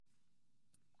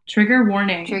Trigger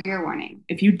warning. Trigger warning.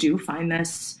 If you do find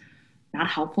this not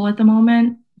helpful at the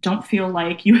moment, don't feel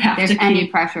like you have There's to any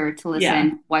keep... pressure to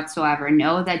listen whatsoever.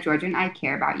 Know that Georgia and I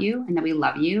care about you and that we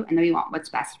love you and that we want what's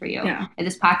best for you. Yeah. If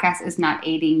this podcast is not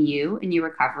aiding you in your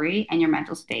recovery and your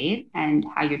mental state and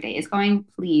how your day is going,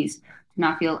 please do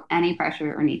not feel any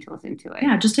pressure or need to listen to it.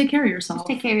 Yeah, just take care of yourself. Just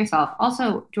take care of yourself.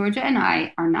 Also, Georgia and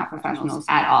I are not professionals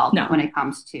at all when it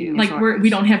comes to like we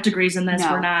don't have degrees in this.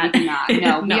 No, we're not. We do not.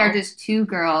 No, we are just two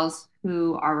girls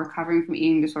who are recovering from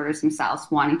eating disorders themselves,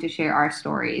 wanting to share our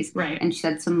stories and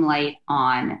shed some light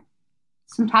on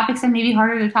some topics that may be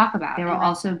harder to talk about. There will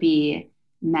also be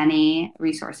many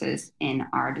resources in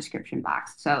our description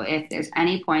box. So if there's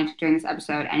any point during this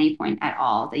episode, any point at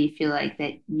all that you feel like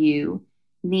that you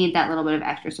need that little bit of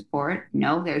extra support,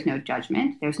 no, there's no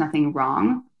judgment. There's nothing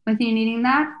wrong with you needing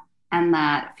that, and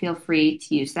that feel free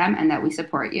to use them, and that we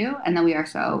support you, and that we are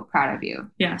so proud of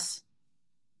you. Yes.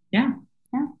 Yeah.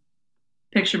 Yeah.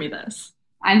 Picture me this.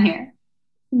 I'm here.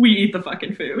 We eat the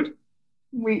fucking food.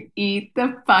 We eat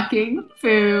the fucking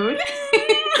food.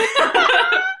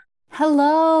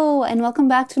 Hello, and welcome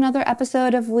back to another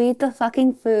episode of We Eat the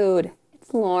Fucking Food.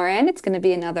 It's Lauren. It's going to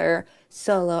be another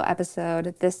solo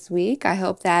episode this week. I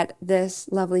hope that this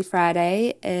lovely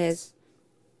Friday is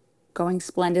going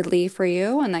splendidly for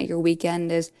you and that your weekend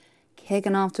is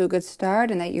kicking off to a good start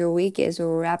and that your week is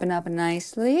wrapping up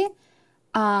nicely.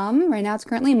 Right now it's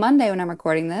currently Monday when I'm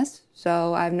recording this,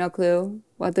 so I have no clue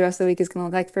what the rest of the week is going to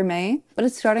look like for me. But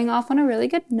it's starting off on a really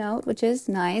good note, which is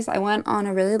nice. I went on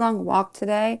a really long walk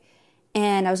today,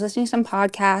 and I was listening to some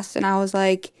podcasts, and I was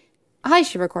like, I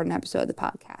should record an episode of the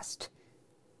podcast.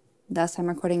 Thus, I'm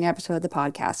recording an episode of the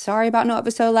podcast. Sorry about no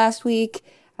episode last week.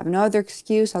 I have no other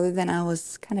excuse other than I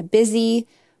was kind of busy,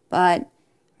 but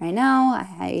right now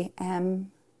I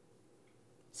am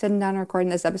sitting down and recording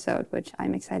this episode, which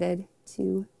I'm excited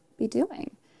to be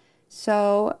doing.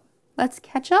 So let's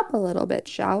catch up a little bit,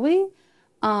 shall we?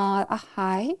 A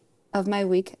high of my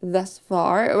week thus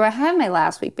far, or a high of my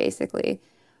last week, basically.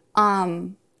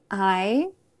 I'm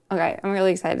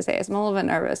really excited to say this. I'm a little bit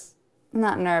nervous. I'm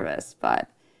not nervous, but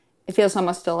it feels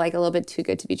almost still like a little bit too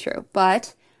good to be true.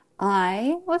 But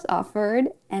I was offered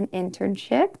an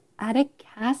internship at a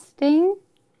casting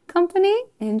company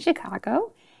in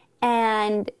Chicago.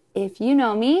 And if you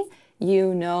know me,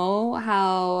 you know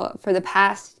how for the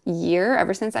past year,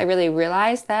 ever since I really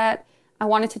realized that I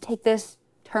wanted to take this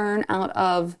turn out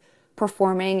of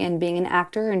performing and being an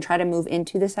actor and try to move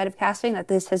into the side of casting, that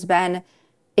this has been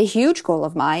a huge goal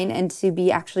of mine. And to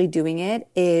be actually doing it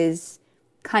is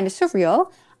kind of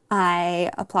surreal. I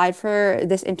applied for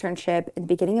this internship in the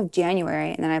beginning of January,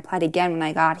 and then I applied again when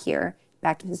I got here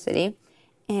back to the city.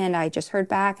 And I just heard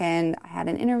back, and I had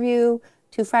an interview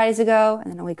 2 Fridays ago, and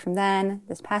then a week from then,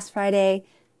 this past Friday,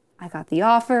 I got the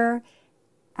offer.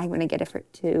 I'm going to get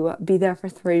it to be there for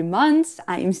 3 months.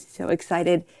 I'm so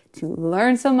excited to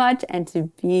learn so much and to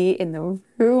be in the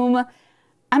room.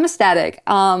 I'm ecstatic.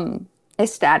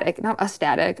 Ecstatic, not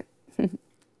ecstatic.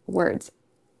 Words.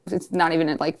 It's not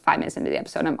even like 5 minutes into the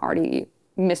episode. I'm already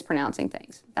mispronouncing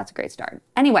things. That's a great start.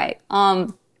 Anyway,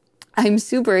 I'm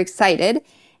super excited.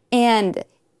 And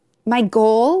my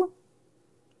goal,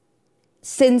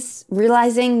 since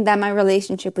realizing that my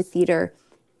relationship with theater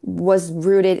was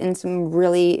rooted in some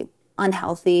really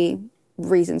unhealthy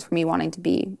reasons for me wanting to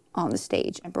be on the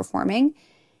stage and performing,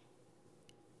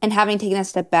 and having taken a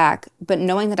step back, but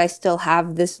knowing that I still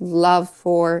have this love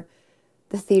for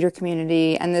the theater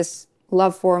community and this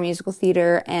love for musical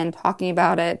theater and talking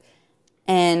about it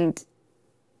and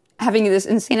having this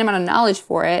insane amount of knowledge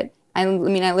for it. I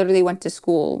mean, I literally went to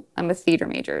school. I'm a theater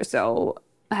major, so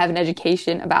I have an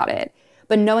education about it.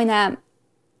 But knowing that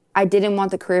I didn't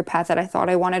want the career path that I thought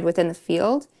I wanted within the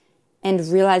field, and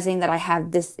realizing that I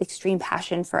have this extreme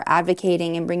passion for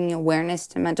advocating and bringing awareness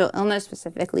to mental illness,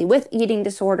 specifically with eating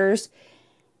disorders,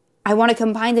 I want to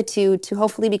combine the two to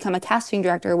hopefully become a casting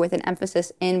director with an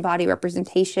emphasis in body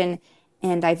representation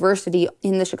and diversity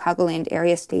in the Chicagoland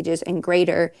area stages and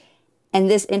greater. And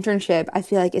this internship, I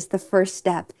feel like, is the first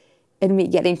step in me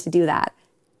getting to do that.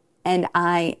 And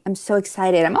I am so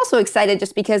excited. I'm also excited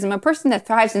just because I'm a person that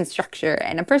thrives in structure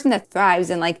and a person that thrives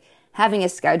in like having a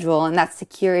schedule and that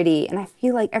security. And I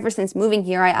feel like ever since moving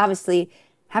here, I obviously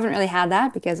haven't really had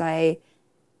that because I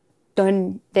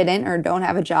didn't or don't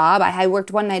have a job. I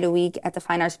worked 1 night a week at the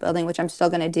Fine Arts Building, which I'm still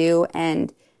going to do.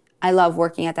 And I love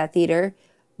working at that theater.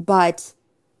 But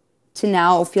to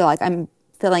now feel like I'm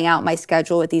filling out my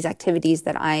schedule with these activities,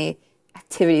 I'm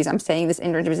saying this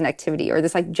internship is an activity, or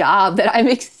this like job that I'm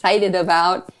excited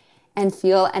about and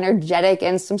feel energetic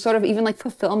and some sort of even like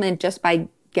fulfillment just by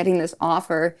getting this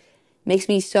offer, makes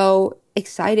me so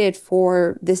excited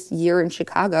for this year in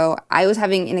Chicago. I was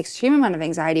having an extreme amount of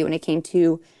anxiety when it came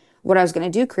to what I was going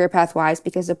to do career path wise,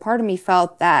 because a part of me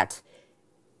felt that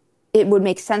it would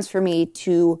make sense for me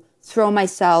to throw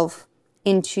myself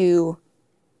into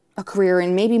a career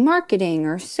in maybe marketing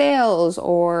or sales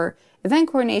or event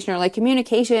coordination or like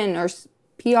communication or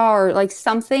PR, or like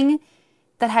something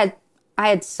that I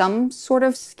had some sort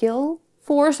of skill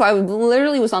for. So I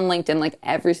literally was on LinkedIn like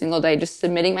every single day, just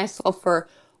submitting myself for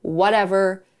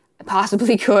whatever I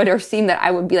possibly could or seemed that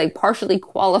I would be like partially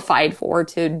qualified for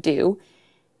to do,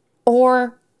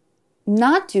 or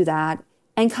not do that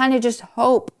and kind of just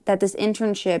hope that this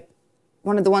internship,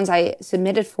 one of the ones I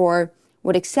submitted for,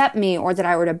 would accept me, or that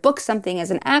I were to book something as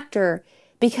an actor,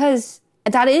 because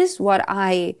that is what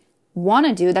I want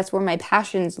to do. That's where my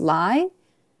passions lie.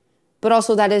 But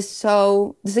also that is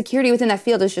so, the security within that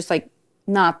field is just like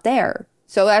not there.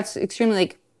 So that's extremely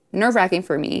like nerve-wracking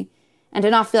for me. And to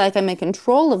not feel like I'm in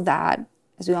control of that,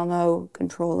 as we all know,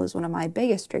 control is one of my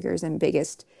biggest triggers and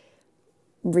biggest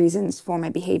reasons for my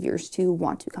behaviors to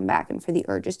want to come back and for the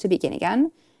urges to begin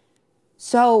again.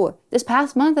 So this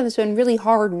past month has been really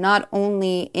hard, not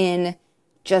only in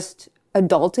just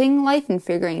adulting life and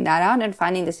figuring that out and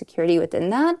finding the security within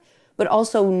that, but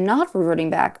also not reverting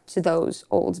back to those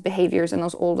old behaviors and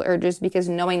those old urges, because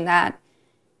knowing that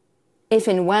if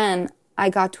and when I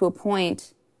got to a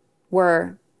point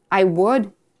where I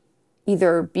would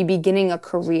either be beginning a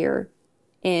career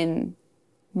in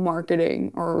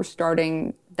marketing or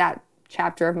starting that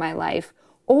chapter of my life,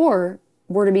 or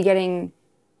were to be getting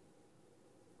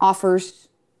offers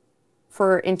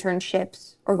for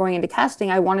internships or going into casting,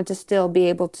 I wanted to still be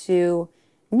able to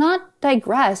not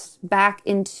digress back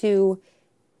into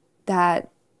that,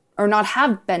 or not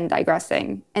have been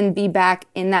digressing, and be back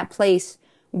in that place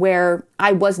where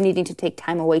I was needing to take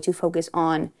time away to focus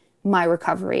on my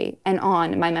recovery and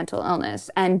on my mental illness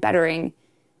and bettering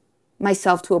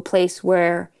myself to a place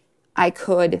where I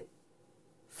could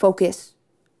focus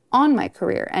on my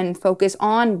career and focus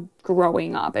on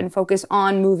growing up and focus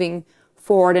on moving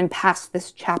forward and past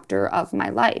this chapter of my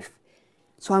life.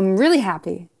 So I'm really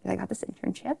happy that I got this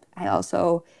internship. I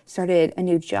also started a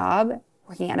new job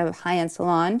working at a high-end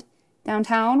salon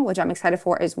downtown, which I'm excited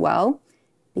for as well,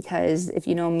 because if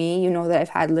you know me, you know that I've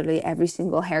had literally every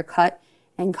single haircut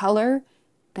and color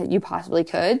that you possibly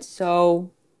could.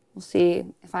 So we'll see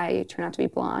if I turn out to be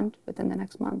blonde within the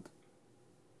next month.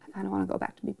 I kind of want to go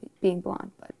back to being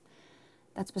blonde, but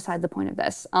that's beside the point of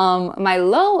this. My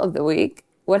low of the week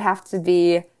would have to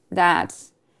be that,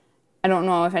 I don't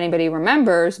know if anybody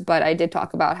remembers, but I did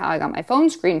talk about how I got my phone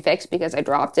screen fixed because I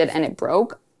dropped it and it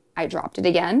broke. I dropped it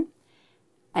again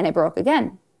and it broke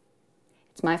again.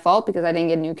 It's my fault because I didn't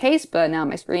get a new case, but now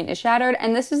my screen is shattered.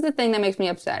 And this is the thing that makes me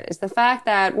upset, is the fact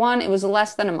that, one, it was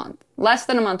less than a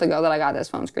month ago that I got this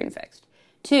phone screen fixed.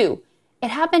 Two, it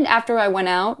happened after I went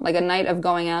out, like a night of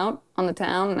going out on the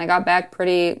town, and I got back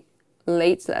pretty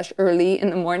late/early in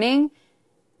the morning.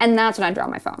 And that's when I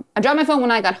dropped my phone. I dropped my phone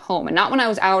when I got home, and not when I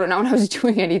was out or not when I was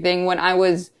doing anything. When I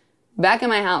was back in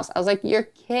my house, I was like, you're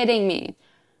kidding me.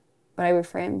 But I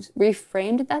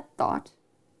reframed that thought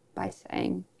by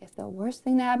saying, if the worst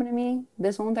thing that happened to me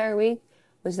this whole entire week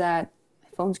was that my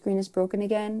phone screen is broken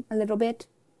again a little bit,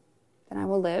 then I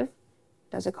will live.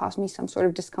 Does it cause me some sort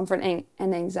of discomfort and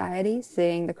anxiety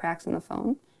seeing the cracks in the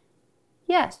phone?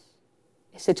 Yes.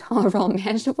 Is it tolerable and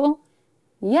manageable?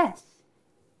 Yes.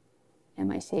 Am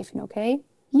I safe and okay?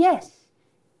 Yes. Is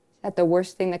that the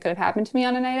worst thing that could have happened to me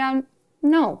on a night out?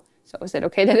 No. So is it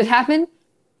okay that it happened?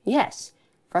 Yes.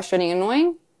 Frustrating and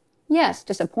annoying? Yes.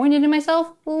 Disappointed in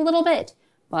myself? A little bit.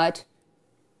 But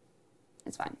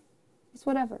it's fine. It's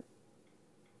whatever.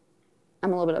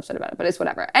 I'm a little bit upset about it, but it's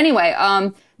whatever. Anyway,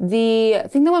 the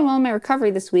thing that went well in my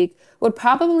recovery this week would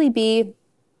probably be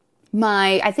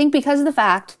I think because of the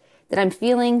fact that I'm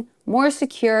feeling more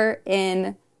secure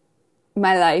in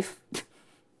my life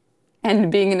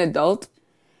and being an adult,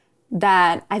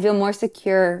 that I feel more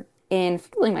secure in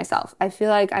fueling myself. I feel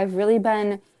like I've really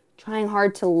been trying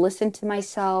hard to listen to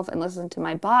myself and listen to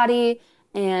my body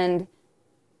and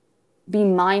be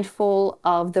mindful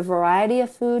of the variety of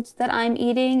foods that I'm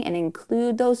eating and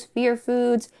include those fear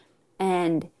foods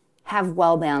and have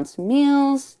well-balanced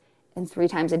meals and 3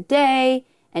 times a day,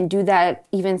 and do that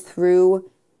even through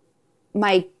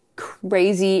my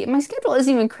schedule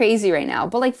isn't even crazy right now.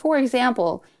 But like, for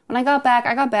example, when I got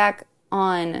back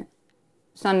on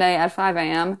Sunday at 5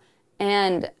 a.m.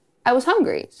 and I was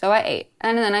hungry, so I ate,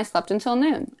 and then I slept until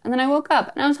noon, and then I woke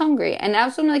up and I was hungry, and that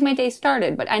was when like my day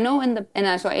started. But I know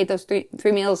so I ate those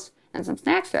three meals and some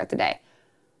snacks throughout the day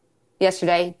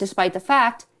yesterday, despite the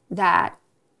fact that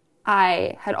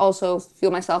I had also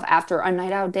fueled myself after a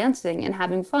night out dancing and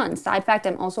having fun. Side fact,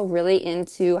 I'm also really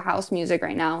into house music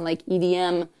right now, like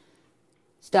EDM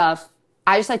stuff.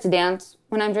 I just like to dance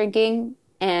when I'm drinking,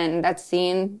 and that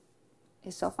scene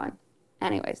is so fun.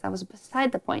 Anyways, that was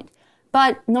beside the point.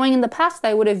 But knowing in the past that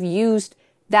I would have used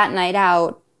that night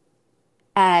out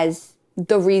as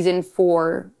the reason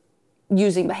for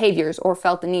using behaviors or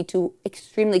felt the need to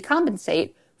extremely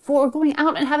compensate for going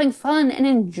out and having fun and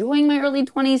enjoying my early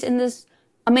 20s in this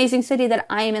amazing city that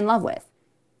I am in love with.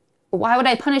 Why would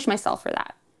I punish myself for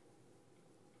that?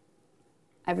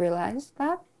 I've realized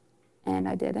that, and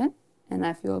I didn't, and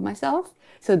I fueled myself.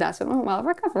 So that's what went well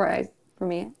recovery for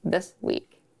me this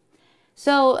week.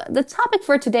 So the topic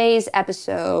for today's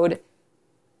episode,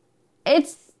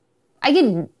 I've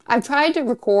tried to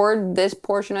record this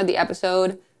portion of the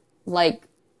episode like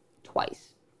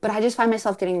twice, but I just find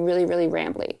myself getting really, really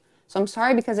rambly. So I'm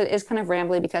sorry because it is kind of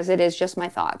rambly because it is just my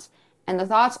thoughts. And the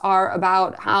thoughts are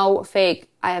about how fake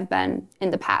I have been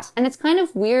in the past. And it's kind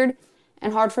of weird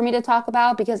and hard for me to talk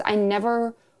about because I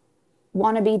never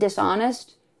want to be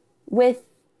dishonest with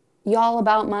y'all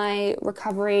about my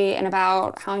recovery and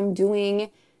about how I'm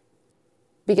doing,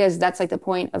 because that's like the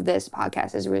point of this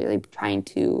podcast, is really trying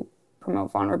to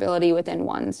promote vulnerability within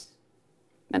one's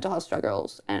mental health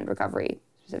struggles and recovery,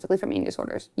 specifically from eating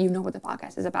disorders. You know what the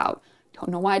podcast is about. Don't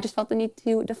know why I just felt the need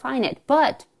to define it,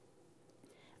 but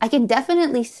I can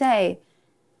definitely say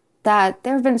that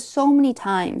there have been so many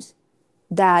times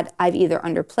that I've either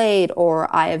underplayed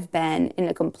or I have been in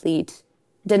a complete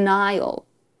denial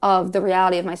of the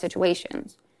reality of my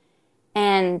situations.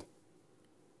 And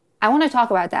I want to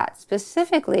talk about that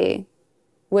specifically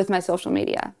with my social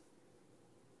media,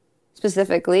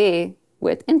 specifically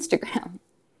with Instagram.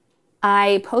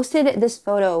 I posted this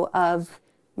photo of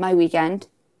my weekend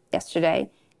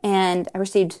yesterday, and I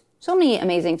received so many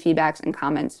amazing feedbacks and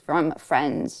comments from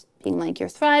friends being like, you're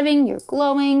thriving, you're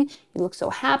glowing, you look so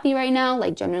happy right now,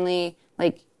 like genuinely,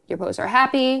 like your posts are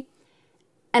happy.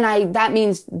 And that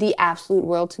means the absolute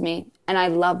world to me. And I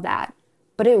love that.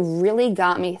 But it really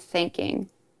got me thinking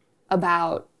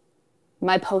about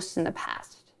my posts in the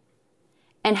past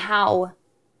and how,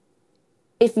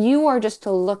 if you are just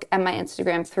to look at my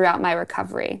Instagram throughout my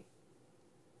recovery,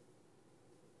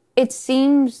 it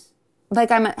seems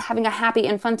like I'm having a happy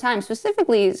and fun time,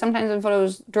 specifically sometimes in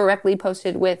photos directly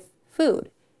posted with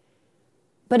food.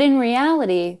 But in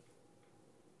reality,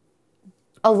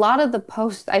 a lot of the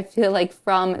posts I feel like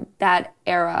from that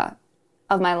era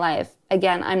of my life,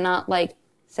 again, I'm not like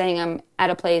saying I'm at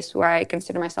a place where I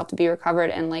consider myself to be recovered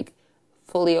and like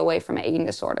fully away from an eating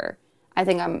disorder. I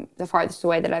think I'm the farthest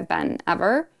away that I've been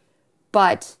ever.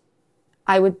 But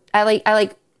I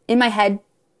in my head,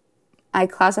 I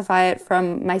classify it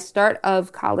from my start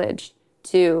of college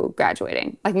to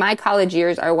graduating. Like my college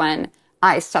years are when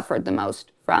I suffered the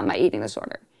most from my eating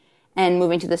disorder. And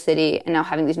moving to the city and now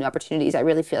having these new opportunities, I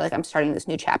really feel like I'm starting this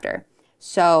new chapter.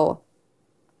 So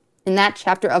in that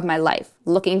chapter of my life,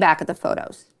 looking back at the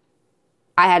photos,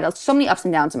 I had so many ups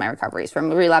and downs in my recoveries, from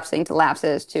relapsing to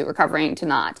lapses to recovering to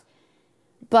not.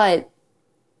 But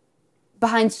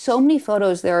behind so many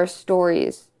photos, there are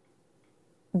stories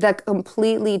that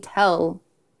completely tell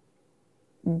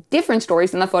different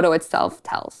stories than the photo itself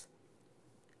tells.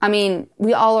 I mean,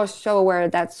 we all are so aware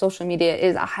that social media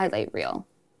is a highlight reel.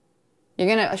 You're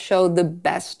going to show the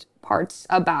best parts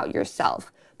about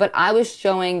yourself. But I was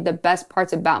showing the best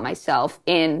parts about myself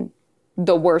in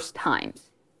the worst times.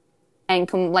 And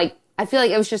I feel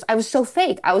like I was so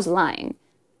fake. I was lying.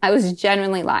 I was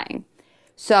genuinely lying.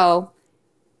 So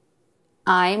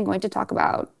I'm going to talk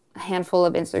about a handful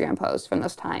of Instagram posts from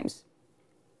those times.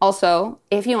 Also,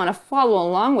 if you want to follow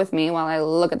along with me while I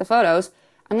look at the photos,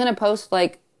 I'm going to post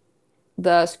like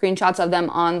the screenshots of them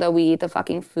on the We Eat the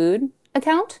Fucking Food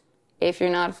account. If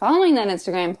you're not following that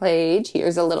Instagram page,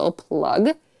 here's a little plug.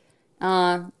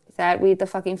 It's at We Eat the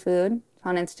Fucking Food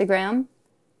on Instagram.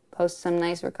 Post some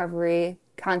nice recovery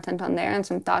content on there and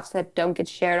some thoughts that don't get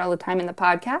shared all the time in the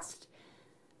podcast.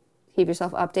 Keep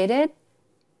yourself updated.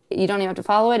 You don't even have to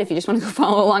follow it. If you just want to go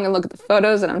follow along and look at the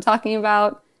photos that I'm talking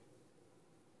about,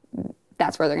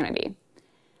 that's where they're going to be.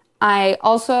 I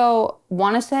also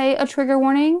want to say a trigger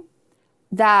warning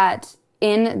that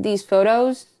in these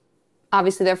photos,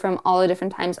 obviously they're from all the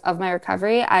different times of my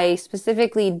recovery. I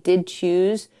specifically did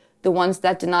choose the ones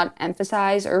that did not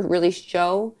emphasize or really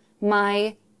show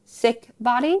my sick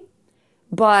body,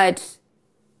 but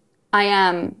I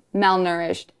am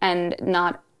malnourished and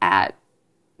not at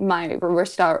my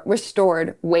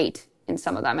restored weight in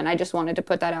some of them. And I just wanted to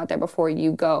put that out there before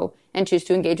you go and choose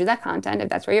to engage with that content, if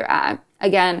that's where you're at.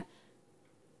 Again,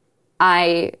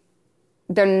 I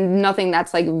they're nothing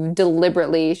that's like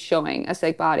deliberately showing a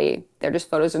sick body. They're just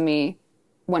photos of me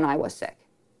when I was sick.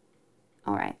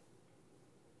 All right.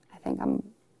 I think I'm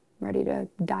ready to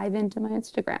dive into my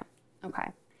Instagram. Okay.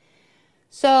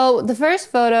 So the first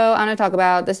photo I'm going to talk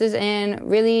about, this is in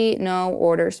really no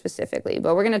order specifically,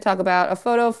 but we're going to talk about a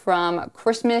photo from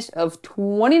Christmas of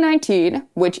 2019,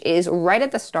 which is right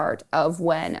at the start of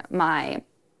when my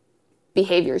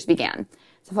behaviors began.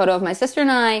 It's a photo of my sister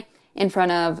and I in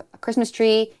front of a Christmas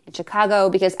tree in Chicago,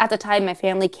 because at the time my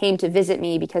family came to visit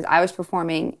me because I was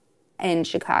performing at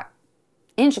Chicago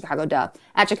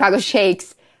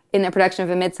Shakes in the production of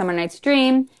A Midsummer Night's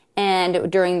Dream. And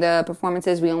during the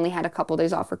performances, we only had a couple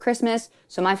days off for Christmas.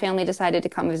 So my family decided to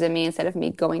come visit me instead of me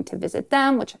going to visit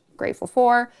them, which I'm grateful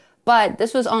for. But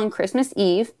this was on Christmas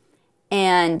Eve.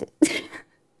 And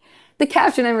the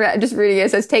caption I'm just reading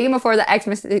it says, taken before the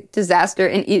Xmas disaster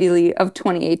in Italy of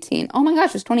 2018. Oh my gosh,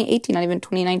 it was 2018, not even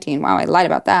 2019. Wow, I lied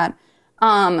about that.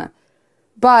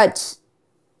 But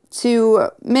to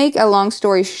make a long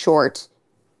story short,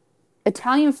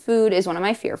 Italian food is one of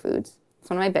my fear foods. It's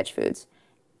one of my bitch foods.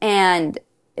 And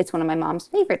it's one of my mom's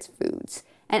favorite foods.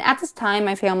 And at this time,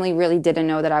 my family really didn't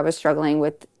know that I was struggling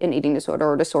with an eating disorder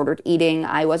or disordered eating.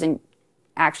 I wasn't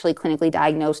actually clinically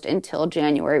diagnosed until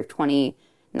January of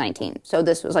 2019. So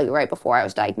this was like right before I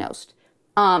was diagnosed.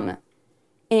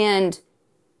 And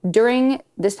during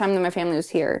this time that my family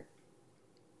was here,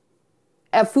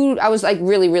 food, I was like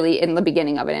really, really in the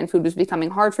beginning of it, and food was becoming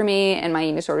hard for me, and my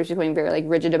eating disorder was becoming very like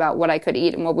rigid about what I could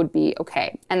eat and what would be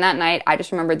okay. And that night, I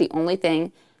just remember the only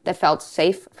thing that felt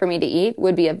safe for me to eat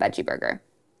would be a veggie burger.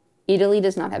 Italy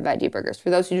does not have veggie burgers.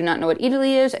 For those who do not know what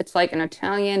Italy is, it's like an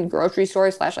Italian grocery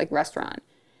store / like restaurant.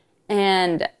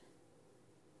 And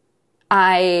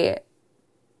I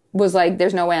was like,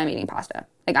 there's no way I'm eating pasta.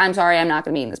 Like, I'm sorry, I'm not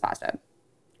going to be eating this pasta.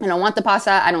 I don't want the pasta.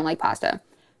 I don't like pasta.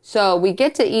 So we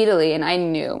get to Italy, and I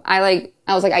knew. I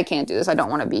was like, I can't do this. I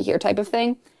don't want to be here type of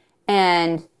thing.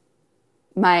 And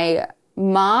my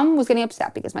mom was getting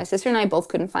upset because my sister and I both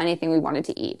couldn't find anything we wanted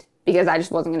to eat because I just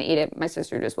wasn't going to eat it. My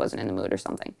sister just wasn't in the mood or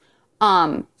something.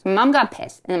 So my mom got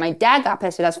pissed, and then my dad got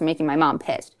pissed at us for making my mom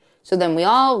pissed. So then we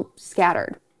all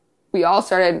scattered. We all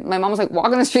started, my mom was like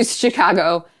walking the streets of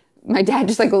Chicago. My dad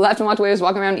just like left and walked away, was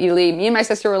walking around Italy. Me and my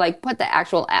sister were like, what the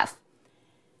actual F?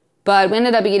 But we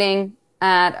ended up eating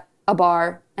at a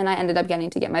bar, and I ended up getting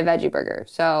to get my veggie burger.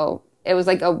 So it was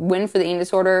like a win for the eating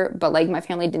disorder, but like my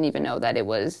family didn't even know that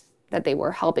that they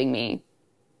were helping me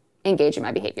engage in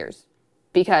my behaviors.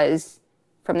 Because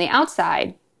from the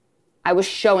outside, I was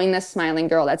showing this smiling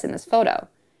girl that's in this photo.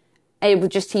 It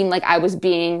would just seem like I was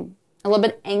being a little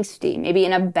bit angsty, maybe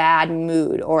in a bad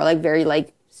mood, or like very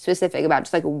like specific about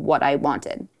just like what I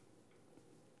wanted.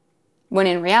 When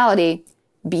in reality,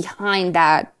 behind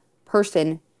that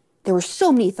person, there were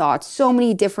so many thoughts, so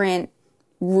many different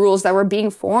rules that were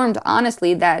being formed,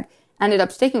 honestly, that ended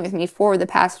up sticking with me for the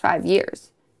past 5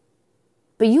 years.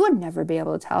 But you would never be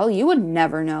able to tell. You would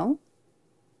never know.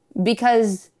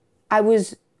 Because I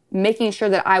was making sure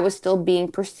that I was still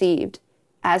being perceived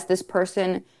as this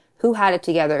person who had it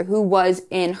together, who was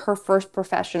in her first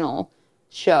professional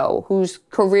show, whose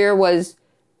career was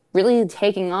really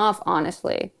taking off,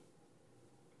 honestly.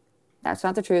 That's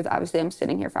not the truth. Obviously, I'm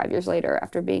sitting here 5 years later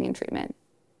after being in treatment,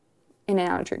 in and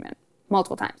out of treatment,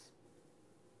 multiple times.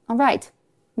 All right,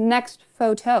 next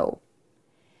photo.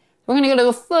 We're going to go to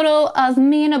a photo of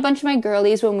me and a bunch of my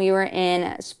girlies when we were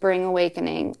in Spring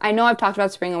Awakening. I know I've talked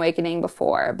about Spring Awakening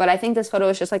before, but I think this photo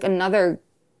is just like it's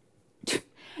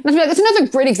another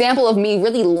great example of me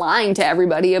really lying to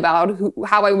everybody about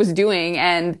how I was doing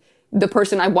and the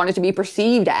person I wanted to be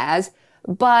perceived as.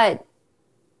 But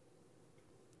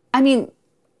I mean,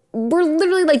 we're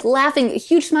literally like laughing,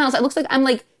 huge smiles. It looks like I'm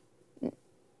like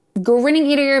grinning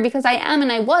ear to ear because I am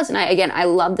and I was. And I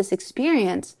love this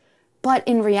experience. But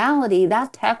in reality,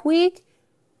 that tech week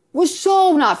was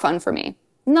so not fun for me.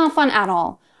 Not fun at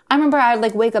all. I remember I'd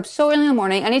like wake up so early in the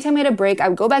morning. Anytime I had a break, I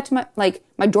would go back to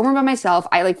my dorm room by myself.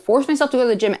 I like forced myself to go to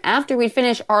the gym after we'd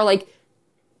finish our like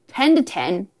 10 to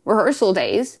 10 rehearsal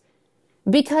days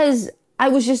because I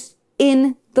was just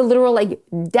in the literal like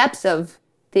depths of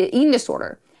the eating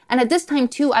disorder. And at this time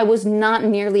too, I was not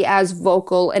nearly as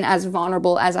vocal and as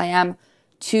vulnerable as I am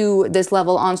to this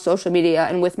level on social media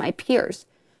and with my peers.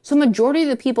 So majority of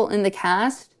the people in the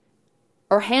cast,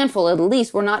 or handful at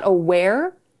least, were not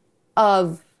aware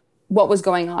of what was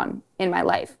going on in my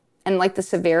life and like the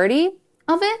severity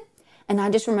of it. And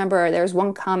I just remember there was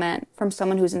one comment from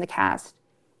someone who's in the cast,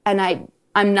 and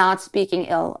I'm not speaking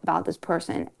ill about this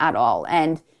person at all.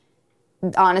 And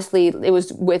honestly, it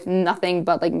was with nothing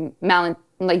but no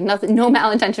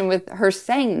malintention with her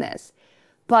saying this.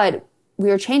 But we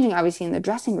were changing, obviously, in the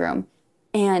dressing room.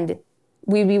 And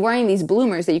we'd be wearing these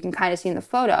bloomers that you can kind of see in the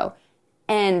photo.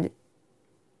 And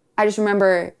I just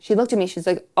remember she looked at me. She's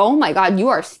like, oh my God, you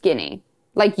are skinny.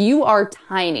 Like, you are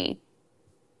tiny.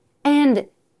 And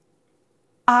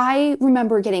I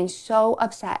remember getting so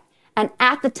upset. And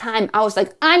at the time, I was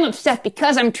like, I'm upset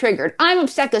because I'm triggered. I'm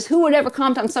upset because who would ever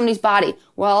comment on somebody's body?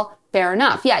 Well, fair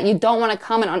enough. Yeah, you don't want to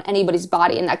comment on anybody's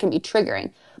body, and that can be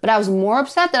triggering. But I was more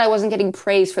upset that I wasn't getting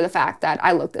praise for the fact that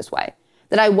I looked this way.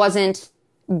 That I wasn't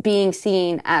being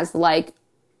seen as, like,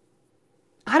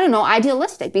 I don't know,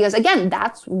 idealistic. Because again,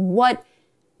 that's what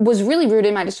was really rooted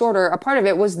in my disorder. A part of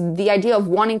it was the idea of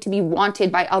wanting to be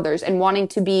wanted by others and wanting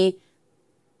to be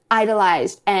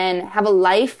idolized and have a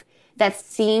life that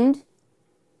seemed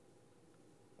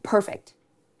perfect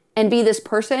and be this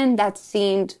person that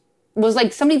was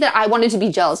like somebody that I wanted to be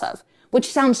jealous of,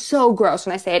 which sounds so gross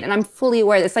when I say it. And I'm fully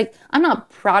aware that it's like, I'm not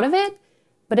proud of it,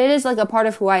 but it is like a part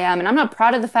of who I am. And I'm not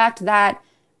proud of the fact that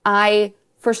I,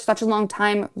 for such a long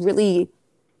time, really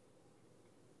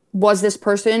was this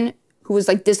person who was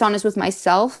like dishonest with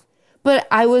myself. But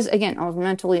I was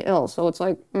mentally ill. So it's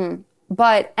like,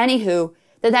 But anywho,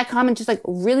 that comment just like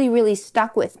really, really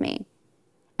stuck with me.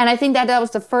 And I think that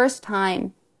was the first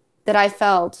time that I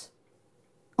felt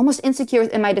almost insecure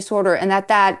in my disorder, and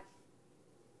that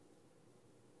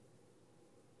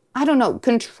I don't know,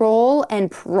 control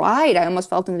and pride I almost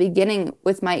felt in the beginning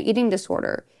with my eating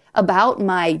disorder about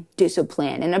my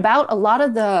discipline and about a lot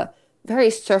of the very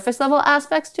surface level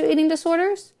aspects to eating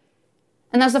disorders.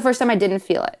 And that's the first time I didn't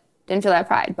feel it. Didn't feel that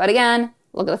pride. But again,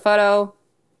 look at the photo.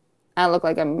 I look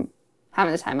like I'm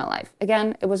having the time of my life.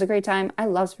 Again, it was a great time. I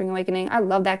love Spring Awakening. I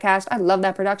love that cast. I love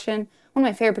that production. One of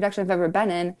my favorite productions I've ever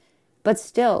been in. But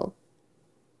still,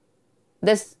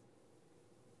 this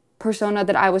persona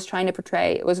that I was trying to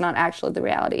portray was not actually the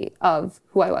reality of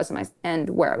who I was and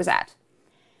where I was at.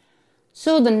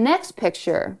 So the next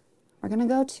picture we're going to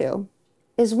go to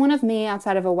is one of me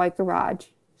outside of a white garage,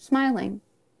 smiling.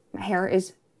 My hair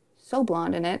is so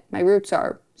blonde in it. My roots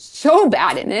are so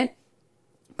bad in it.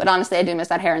 But honestly, I do miss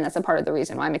that hair, and that's a part of the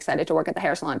reason why I'm excited to work at the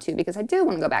hair salon too, because I do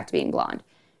want to go back to being blonde.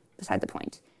 Beside the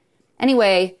point.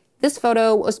 Anyway, this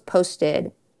photo was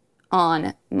posted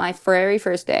on my very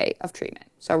first day of treatment.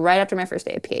 So right after my first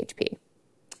day of PHP.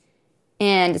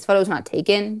 And this photo was not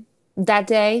taken that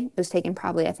day. It was taken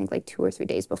probably, I think, like 2 or 3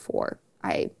 days before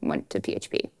I went to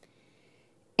PHP.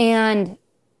 And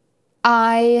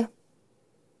I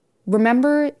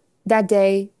remember that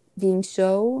day being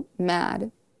so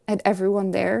mad at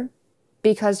everyone there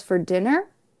because for dinner,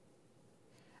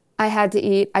 I had to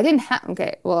eat, I didn't have,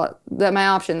 okay, well, this was my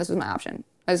option.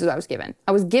 This is what I was given.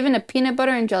 I was given a peanut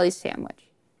butter and jelly sandwich.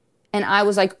 And I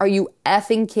was like, are you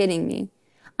effing kidding me?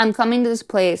 I'm coming to this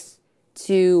place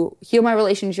to heal my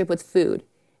relationship with food.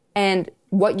 And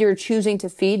what you're choosing to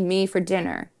feed me for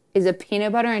dinner is a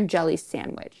peanut butter and jelly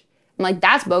sandwich. I'm like,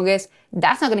 that's bogus.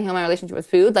 That's not going to heal my relationship with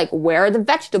food. Like, where are the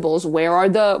vegetables?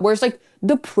 Where's like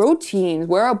the proteins?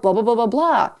 Where are blah, blah, blah, blah,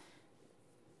 blah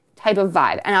type of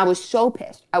vibe. And I was so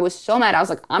pissed. I was so mad. I was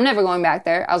like, I'm never going back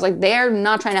there. I was like, they're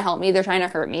not trying to help me. They're trying to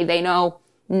hurt me. They know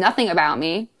nothing about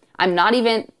me. I'm not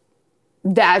even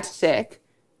that sick.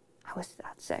 I was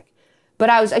that sick. But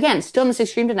I was, again, still in this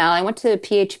extreme denial. I went to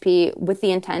PHP with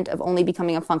the intent of only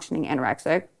becoming a functioning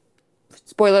anorexic.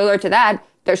 Spoiler alert to that.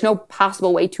 There's no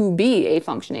possible way to be a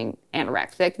functioning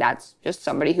anorexic. That's just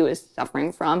somebody who is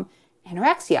suffering from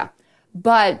anorexia.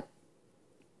 But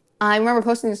I remember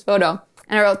posting this photo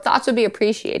and I wrote, thoughts would be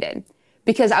appreciated,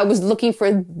 because I was looking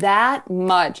for that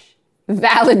much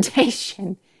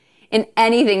validation in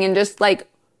anything and just like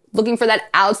looking for that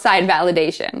outside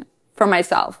validation for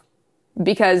myself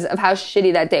because of how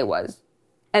shitty that day was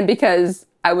and because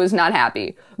I was not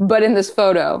happy. But in this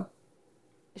photo,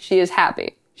 she is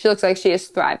happy. She looks like she is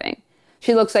thriving.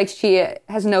 She looks like she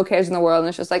has no cares in the world and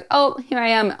it's just like, oh, here I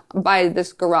am by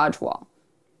this garage wall.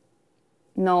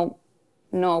 Nope.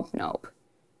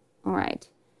 All right.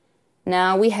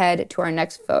 Now we head to our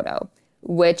next photo,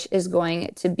 which is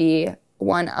going to be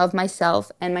one of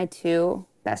myself and my 2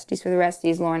 besties for the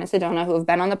resties, Lauren and Sedona, who have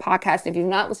been on the podcast. If you've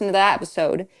not listened to that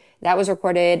episode, that was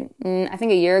recorded, I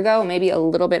think a year ago, maybe a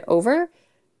little bit over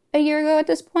a year ago at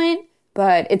this point.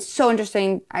 But it's so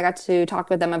interesting. I got to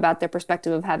talk with them about their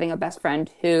perspective of having a best friend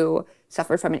who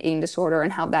suffered from an eating disorder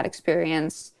and how that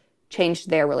experience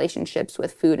changed their relationships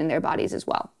with food and their bodies as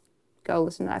well. Go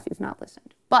listen to that if you've not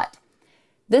listened. But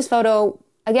this photo,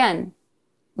 again,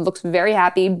 looks very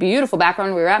happy, beautiful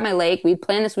background. We were at my lake. We'd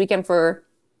planned this weekend for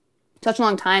such a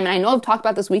long time. And I know I've talked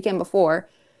about this weekend before,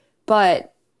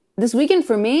 but this weekend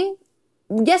for me,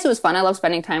 yes, it was fun. I love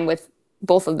spending time with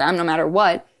both of them no matter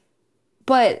what.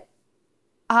 But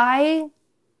I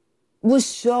was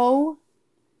so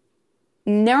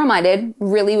narrow-minded,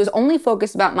 really was only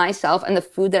focused about myself and the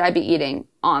food that I'd be eating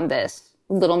on this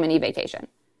little mini vacation.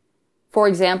 For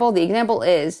example, the example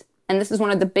is, and this is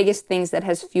one of the biggest things that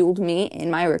has fueled me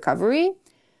in my recovery,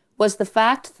 was the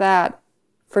fact that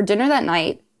for dinner that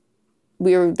night,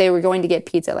 they were going to get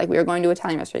pizza. Like, we were going to an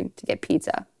Italian restaurant to get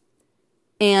pizza.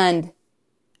 And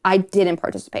I didn't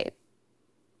participate.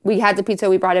 We had the pizza,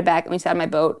 we brought it back, and we sat on my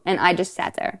boat, and I just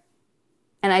sat there.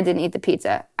 And I didn't eat the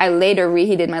pizza. I later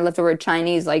reheated my leftover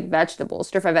Chinese, vegetables,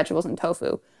 stir-fried vegetables and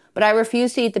tofu. But I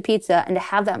refused to eat the pizza and to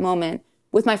have that moment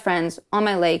with my friends on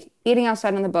my lake, eating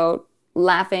outside on the boat,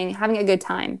 laughing, having a good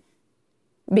time,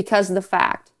 because of the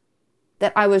fact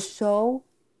that I was so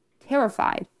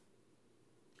terrified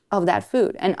of that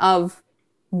food and of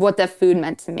what that food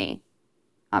meant to me.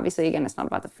 Obviously, again, it's not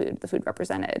about the food. The food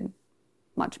represented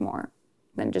much more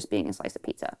than just being a slice of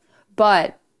pizza.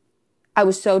 But I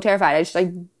was so terrified. I just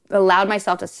allowed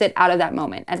myself to sit out of that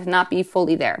moment and to not be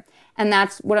fully there. And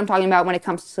that's what I'm talking about when it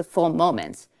comes to full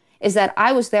moments, is that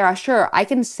I was there. Sure, I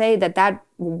can say that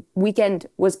weekend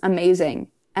was amazing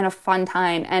and a fun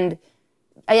time. And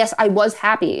yes, I was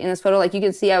happy in this photo. You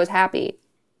can see I was happy.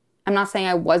 I'm not saying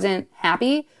I wasn't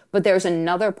happy, but there's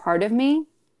another part of me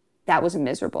that was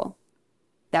miserable,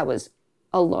 that was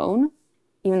alone,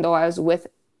 even though I was with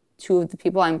two of the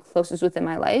people I'm closest with in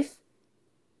my life,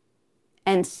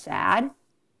 and sad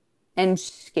and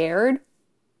scared.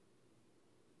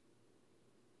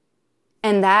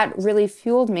 And that really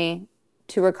fueled me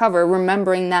to recover,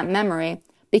 remembering that memory,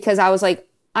 because I was like,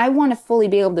 I want to fully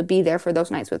be able to be there for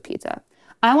those nights with pizza.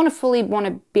 I want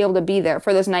to be able to be there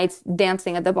for those nights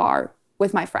dancing at the bar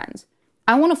with my friends.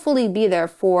 I want to fully be there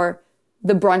for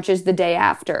the brunches the day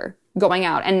after going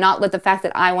out, and not let the fact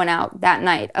that I went out that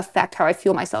night affect how I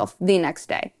feel myself the next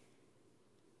day.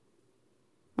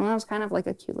 Well, that was kind of like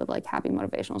a cute little happy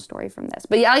motivational story from this.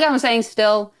 But yeah, like I was saying,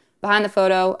 still behind the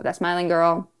photo of that smiling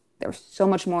girl, there was so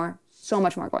much more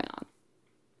going on.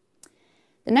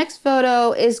 The next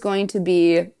photo is going to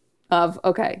be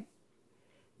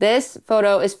this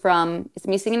photo is it's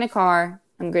me sitting in a car.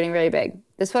 I'm grinning very big.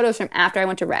 This photo is from after I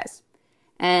went to Res.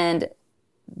 And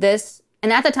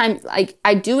at the time,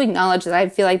 I do acknowledge that I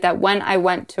feel like that when I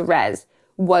went to Res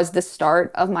was the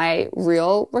start of my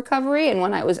real recovery, and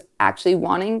when I was actually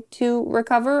wanting to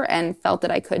recover and felt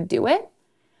that I could do it.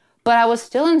 But I was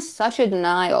still in such a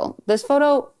denial. This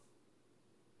photo,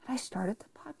 had I started the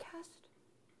podcast?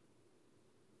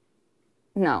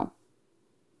 No,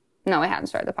 I hadn't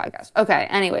started the podcast. Okay,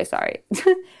 anyway, sorry.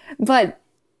 But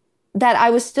that I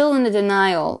was still in the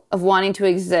denial of wanting to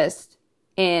exist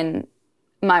in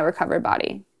my recovered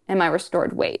body and my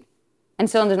restored weight. And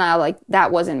still in denial,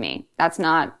 that wasn't me. That's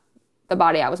not the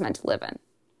body I was meant to live in.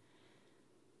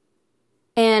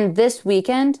 And this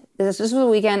weekend, this was the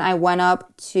weekend I went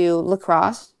up to La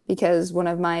Crosse, because one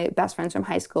of my best friends from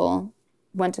high school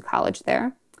went to college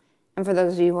there. And for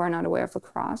those of you who are not aware of La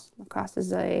Crosse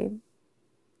is a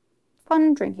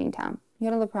fun drinking town. You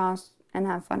go to La Crosse and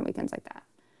have fun weekends like that.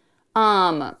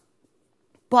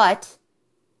 But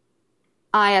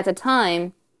I, at the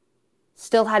time,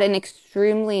 still had an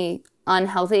extremely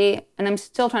unhealthy, and I'm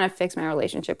still trying to fix my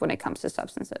relationship when it comes to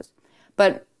substances.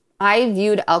 But I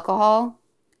viewed alcohol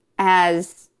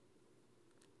as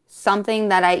something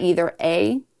that I either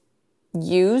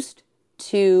used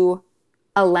to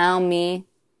allow me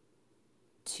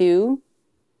to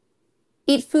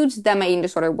eat foods that my eating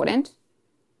disorder wouldn't,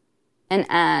 and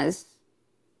as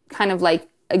kind of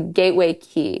a gateway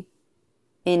key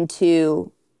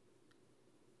into,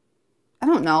 I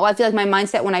don't know, I feel like my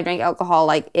mindset when I drank alcohol,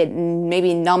 it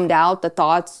maybe numbed out the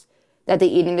thoughts that the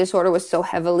eating disorder was so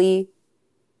heavily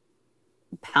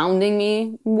pounding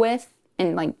me with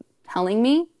and telling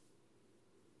me.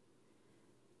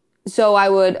 So I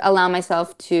would allow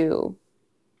myself to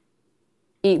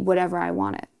eat whatever I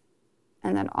wanted.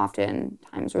 And that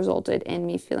oftentimes resulted in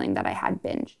me feeling that I had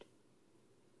binged.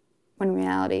 When in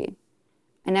reality,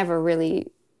 I never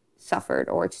really suffered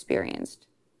or experienced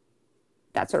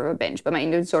that sort of a binge. But my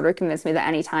eating disorder convinced me that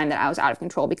any time that I was out of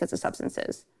control because of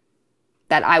substances,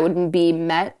 that I wouldn't be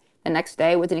met the next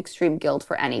day with an extreme guilt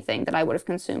for anything that I would have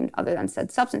consumed other than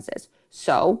said substances.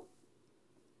 So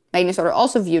my eating disorder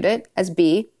also viewed it as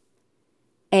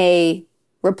a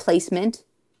replacement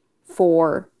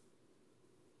for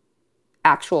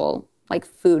actual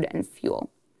food and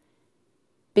fuel.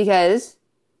 Because,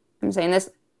 I'm saying this,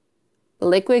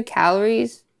 liquid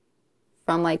calories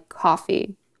from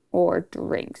coffee or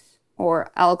drinks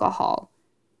or alcohol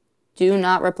do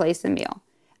not replace a meal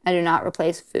and do not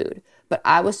replace food. But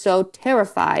I was so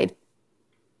terrified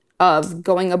of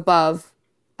going above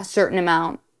a certain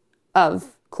amount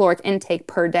of caloric intake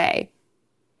per day,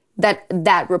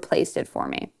 that replaced it for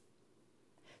me.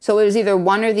 So it was either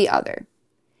one or the other.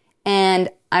 And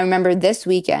I remember this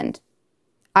weekend,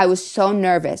 I was so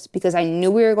nervous because I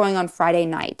knew we were going on Friday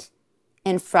night.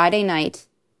 And Friday night,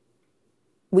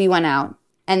 we went out.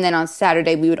 And then on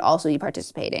Saturday, we would also be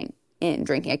participating in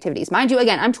drinking activities. Mind you,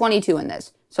 again, I'm 22 in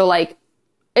this. So, like,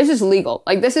 it's just legal.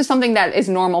 Like, this is something that is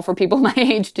normal for people my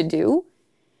age to do.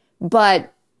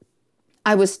 But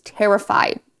I was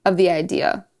terrified of the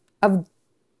idea of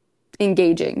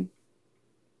engaging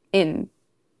in,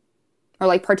 or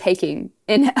like partaking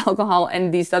in alcohol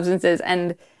and these substances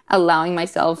and allowing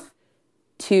myself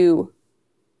to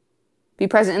be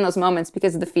present in those moments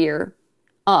because of the fear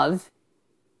of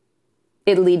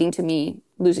it leading to me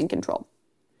losing control.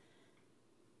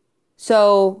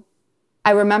 So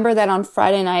I remember that on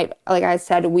Friday night, like I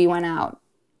said, we went out.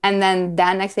 And then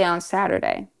that next day on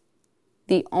Saturday,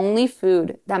 the only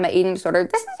food that my eating disorder,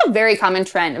 this is a very common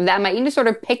trend, that my eating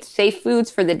disorder picked safe foods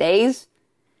for the days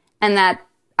and that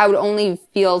I would only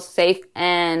feel safe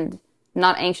and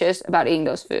not anxious about eating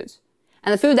those foods.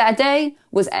 And the food that day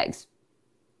was eggs.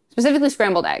 Specifically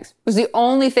scrambled eggs was the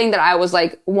only thing that I was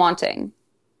like wanting.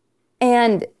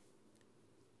 And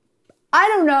I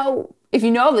don't know if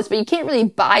you know this, but you can't really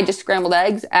buy just scrambled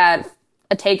eggs at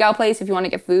a takeout place if you want to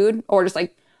get food, or just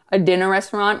like a dinner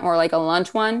restaurant or like a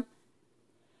lunch one.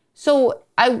 So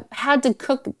I had to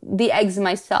cook the eggs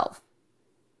myself.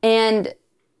 And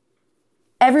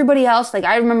everybody else, like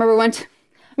I remember we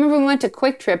went to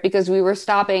Quick Trip because we went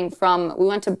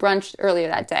to brunch earlier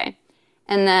that day.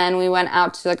 And then we went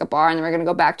out to like a bar, and then we're going to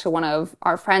go back to one of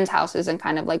our friends' houses and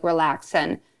kind of like relax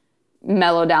and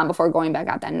mellow down before going back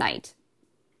out that night.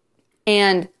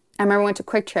 And I remember we went to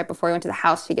Quick Trip before we went to the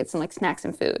house to get some like snacks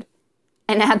and food.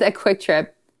 And at that Quick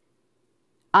Trip,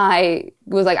 I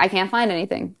was like, I can't find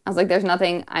anything. I was like, there's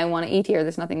nothing I want to eat here.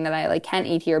 There's nothing that I like can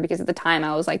eat here, because at the time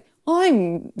I was like,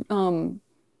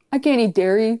 I can't eat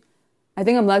dairy. I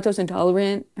think I'm lactose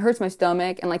intolerant. It hurts my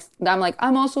stomach. And like,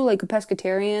 I'm also like a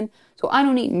pescatarian, so I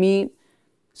don't eat meat.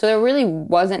 So there really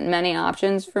wasn't many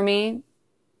options for me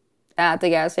at the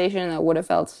gas station that would have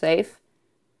felt safe.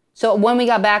 So when we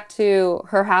got back to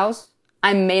her house,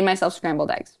 I made myself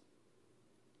scrambled eggs,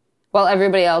 while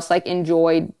everybody else like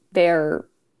enjoyed their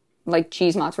like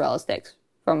cheese mozzarella sticks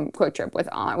from Quick Trip which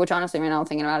honestly right now I'm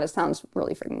thinking about it sounds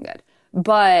really freaking good.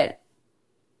 But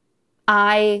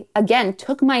I, again,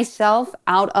 took myself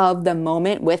out of the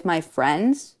moment with my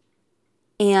friends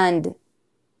and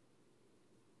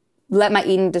let my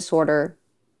eating disorder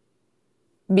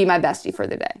be my bestie for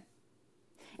the day,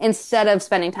 instead of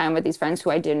spending time with these friends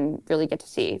who I didn't really get to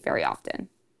see very often.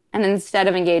 And instead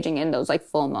of engaging in those like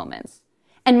full moments.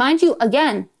 And mind you,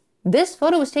 again, this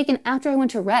photo was taken after I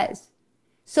went to res.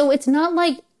 So it's not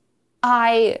like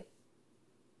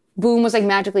boom, was like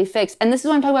magically fixed. And this is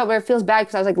what I'm talking about where it feels bad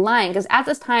because I was like lying. Because at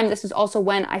this time, this is also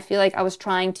when I feel like I was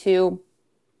but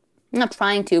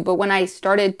when I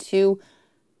started to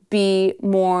be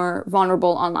more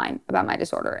vulnerable online about my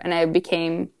disorder. And I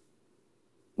became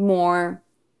more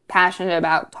passionate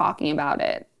about talking about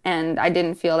it. And I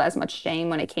didn't feel as much shame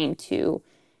when it came to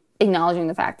acknowledging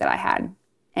the fact that I had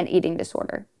an eating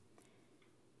disorder.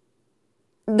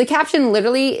 The caption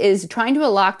literally is trying to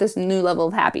unlock this new level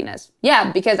of happiness.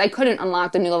 Yeah, because I couldn't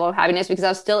unlock the new level of happiness because I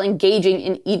was still engaging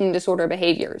in eating disorder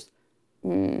behaviors.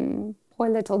 Poor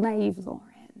little naive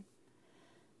Lauren.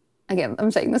 Again,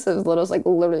 I'm saying this as little as like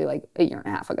literally like a year and a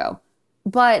half ago.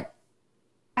 But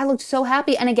I looked so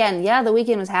happy. And again, yeah, the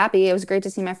weekend was happy. It was great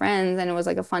to see my friends and it was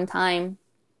like a fun time.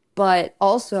 But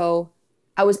also,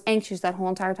 I was anxious that whole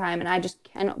entire time. And I just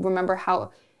can't remember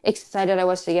how excited I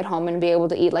was to get home and be able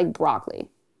to eat like broccoli.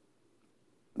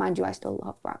 Mind you, I still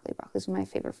love broccoli. Broccoli is one of my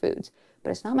favorite foods. But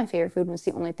it's not my favorite food when it's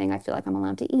the only thing I feel like I'm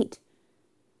allowed to eat.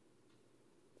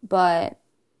 But,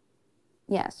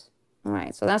 yes. All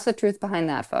right, so that's the truth behind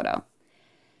that photo.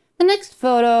 The next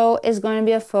photo is going to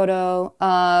be a photo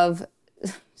of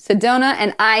Sedona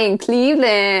and I in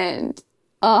Cleveland.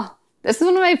 Oh, this is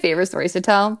one of my favorite stories to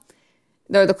tell.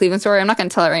 Or the Cleveland story. I'm not going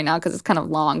to tell it right now because it's kind of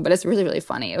long, but it's really, really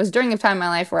funny. It was during a time in my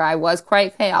life where I was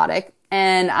quite chaotic.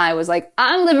 And I was like,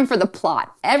 I'm living for the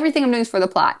plot. Everything I'm doing is for the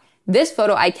plot. This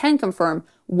photo, I can confirm,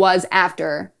 was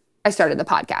after I started the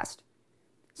podcast.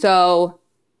 So,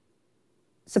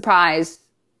 surprise,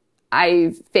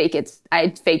 I faked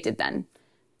it then.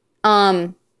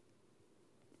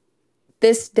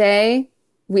 This day,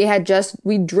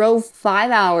 we drove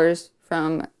 5 hours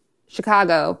from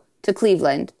Chicago to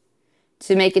Cleveland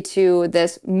to make it to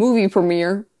this movie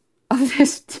premiere of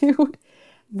this dude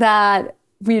that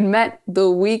we'd met the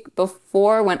week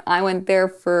before when I went there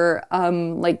for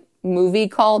like movie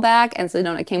callback, and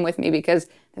Sedona came with me because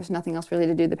there's nothing else really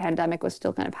to do. The pandemic was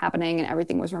still kind of happening and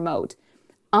everything was remote.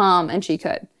 And she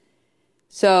could.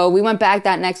 So we went back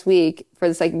that next week for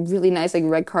this like really nice like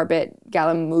red carpet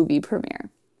gala movie premiere.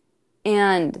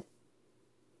 And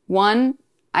one,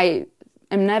 I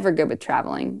am never good with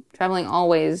traveling. Traveling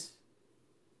always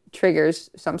triggers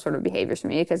some sort of behaviors for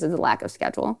me because of the lack of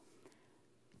schedule.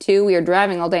 Two, we were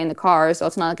driving all day in the car, so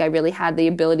it's not like I really had the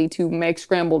ability to make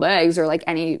scrambled eggs or like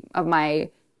any of my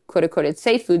quote-unquote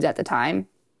safe foods at the time,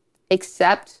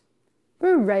 except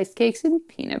for rice cakes and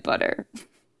peanut butter.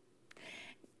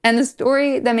 And the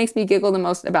story that makes me giggle the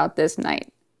most about this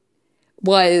night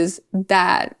was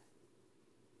that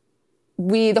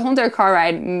the whole entire car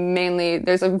ride, mainly,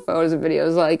 there's like photos and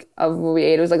videos like of what we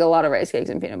ate. It was like a lot of rice cakes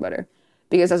and peanut butter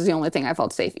because that's the only thing I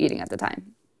felt safe eating at the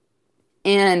time.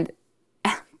 And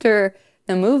after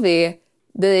the movie,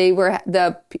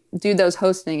 the dude that was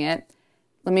hosting it,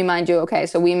 let me mind you, okay,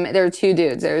 so there were two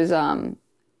dudes. There's a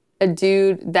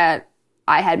dude that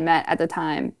I had met at the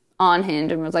time on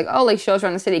Hinge and was like, oh, like show us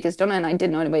around the city, because Donna and I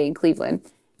didn't know anybody in Cleveland.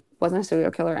 Wasn't a serial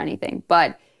killer or anything,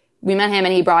 but we met him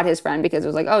and he brought his friend because it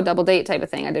was like, oh, double date type of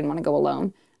thing. I didn't want to go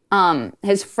alone.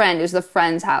 His friend, it was the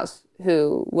friend's house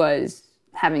who was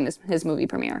having his movie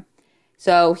premiere.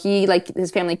 So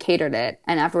his family catered it,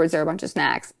 and afterwards there were a bunch of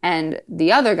snacks. And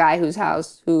the other guy whose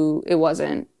house, who was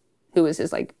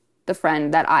his like the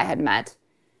friend that I had met,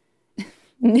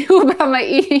 knew about my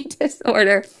eating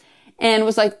disorder and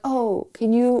was like, oh,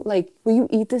 will you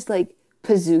eat this like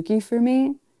Pizookie for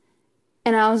me?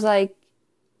 And I was like,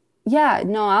 yeah,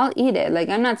 no, I'll eat it. Like,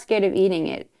 I'm not scared of eating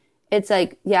it. It's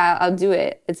like, yeah, I'll do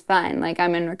it. It's fine. Like,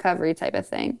 I'm in recovery type of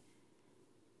thing.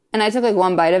 And I took like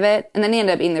one bite of it, and then he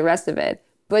ended up eating the rest of it.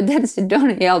 But then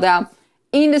Sedona yelled out,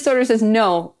 eating disorder says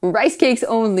no, rice cakes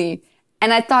only.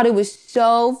 And I thought it was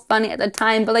so funny at the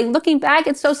time. But like looking back,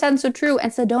 it's so sad and so true.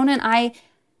 And Sedona and I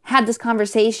had this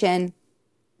conversation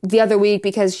the other week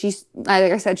because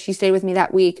like I said, she stayed with me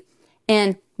that week.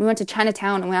 And we went to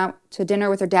Chinatown and went out to dinner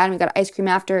with her dad, and we got ice cream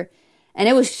after. And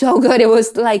it was so good. It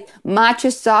was like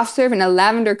matcha soft serve and a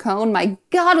lavender cone. My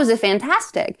God, was it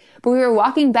fantastic. But we were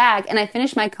walking back and I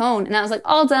finished my cone and I was like,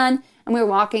 all done. And we were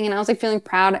walking and I was like feeling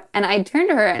proud. And I turned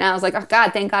to her and I was like, oh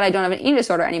God, thank God I don't have an eating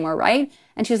disorder anymore, right?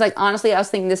 And she's like, honestly, I was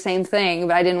thinking the same thing,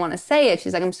 but I didn't want to say it.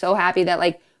 She's like, I'm so happy that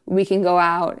like we can go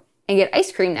out and get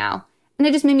ice cream now. And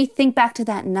it just made me think back to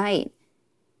that night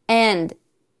and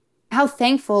how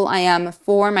thankful I am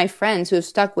for my friends who have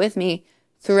stuck with me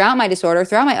throughout my disorder,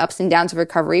 throughout my ups and downs of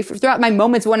recovery, throughout my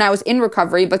moments when I was in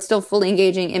recovery, but still fully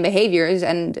engaging in behaviors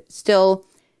and still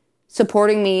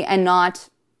supporting me and not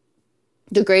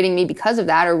degrading me because of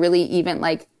that, or really even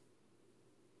like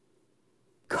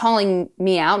calling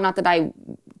me out. Not that I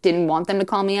didn't want them to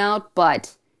call me out,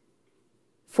 but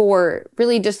for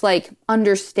really just like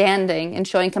understanding and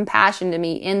showing compassion to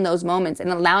me in those moments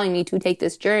and allowing me to take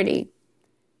this journey.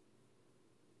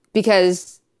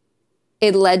 Because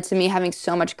it led to me having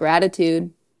so much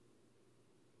gratitude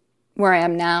where I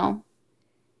am now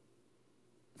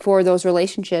for those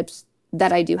relationships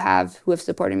that I do have who have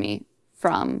supported me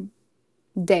from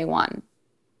day one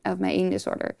of my eating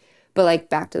disorder. But like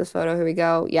back to the photo, here we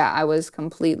go. Yeah, I was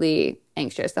completely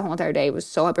anxious. The whole entire day was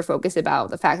so hyper-focused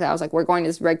about the fact that I was like, we're going to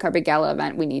this red carpet gala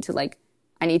event.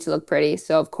 I need to look pretty.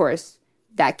 So of course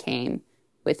that came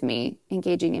with me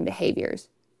engaging in behaviors.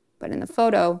 But in the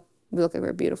photo, we look like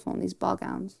we're beautiful in these ball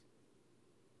gowns.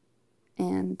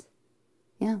 And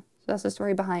yeah, so that's the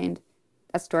story behind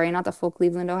that story. Not the full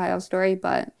Cleveland, Ohio story,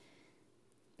 but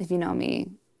if you know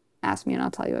me, ask me and I'll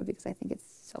tell you it because I think it's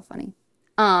so funny.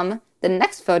 The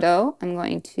next photo I'm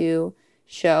going to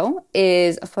show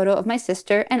is a photo of my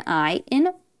sister and I in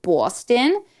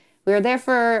Boston. We were there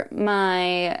for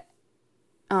my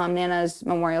Nana's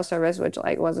memorial service, which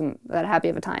like wasn't that happy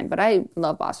of a time, but I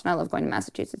love Boston. I love going to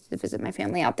Massachusetts to visit my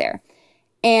family out there.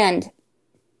 And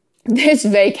this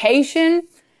vacation,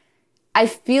 I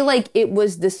feel like it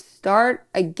was the start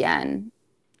again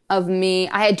of me.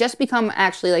 I had just become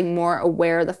actually like more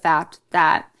aware of the fact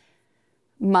that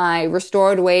my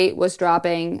restored weight was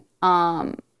dropping.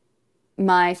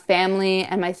 My family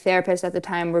and my therapist at the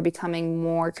time were becoming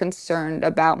more concerned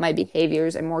about my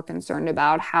behaviors and more concerned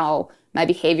about how my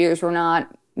behaviors were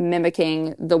not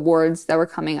mimicking the words that were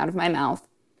coming out of my mouth.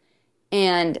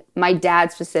 And my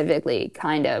dad specifically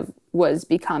kind of was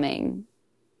becoming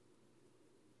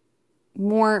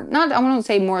more, I wouldn't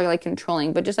say more like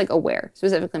controlling, but just like aware,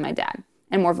 specifically my dad,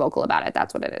 and more vocal about it.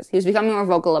 That's what it is. He was becoming more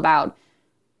vocal about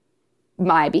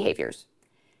my behaviors.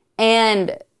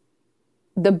 And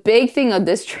the big thing of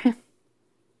this trip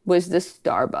was the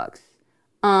Starbucks.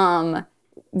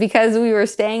 Because we were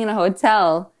staying in a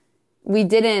hotel, we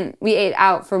ate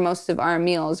out for most of our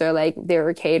meals, or like they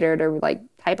were catered or like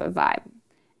type of vibe.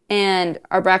 And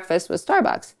our breakfast was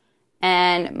Starbucks.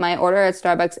 And my order at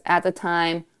Starbucks at the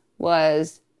time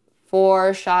was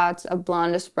 4 shots of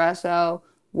blonde espresso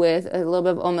with a little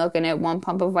bit of oat milk in it, 1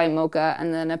 pump of white mocha,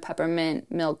 and then a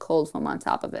peppermint milk cold foam on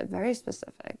top of it. Very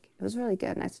specific. It was really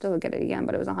good, and I still would get it again,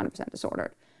 but it was 100%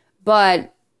 disordered.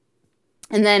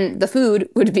 And then the food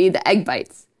would be the egg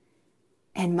bites.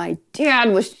 And my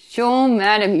dad was so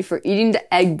mad at me for eating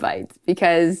the egg bites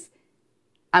because,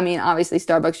 I mean, obviously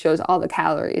Starbucks shows all the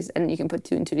calories, and you can put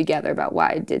 2 and 2 together about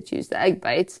why I did choose the egg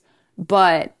bites.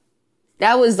 But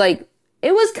that was like,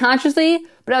 it was consciously,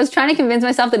 but I was trying to convince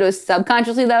myself that it was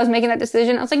subconsciously that I was making that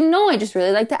decision. I was like, no, I just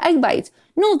really like the egg bites.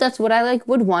 No, that's what I like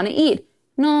would want to eat.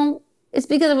 No, it's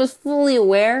because I was fully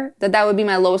aware that that would be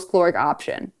my lowest caloric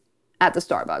option at the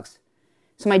Starbucks.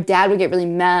 So my dad would get really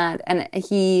mad, and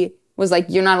he was like,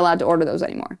 you're not allowed to order those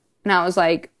anymore. And I was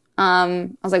like,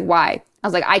 why? I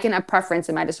was like, I can have preference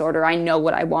in my disorder. I know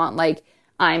what I want. Like,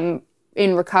 I'm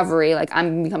in recovery. Like,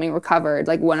 I'm becoming recovered.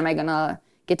 Like, when am I going to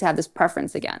get to have this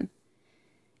preference again?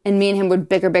 And me and him would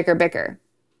bicker.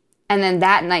 And then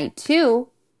that night, too,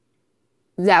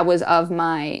 that was of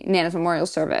my Nana's memorial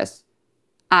service,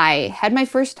 I had my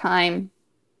first time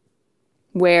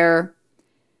where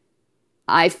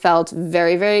I felt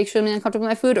very, very extremely uncomfortable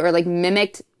with my food, or like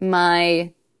mimicked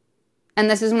my, and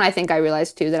this is when I think I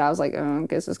realized too that I was like, oh,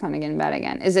 this is kind of getting bad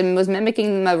again, is it was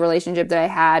mimicking my relationship that I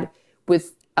had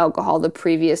with alcohol the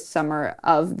previous summer,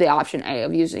 of the option A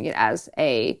of using it as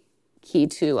a key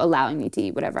to allowing me to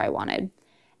eat whatever I wanted.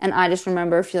 And I just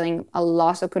remember feeling a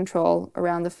loss of control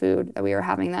around the food that we were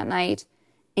having that night,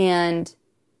 and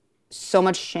so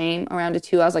much shame around it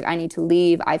too. I was like, I need to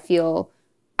leave. I feel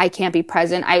I can't be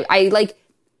present. I like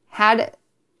had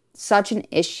such an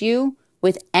issue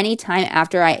with any time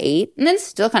after I ate, and then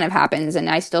still kind of happens, and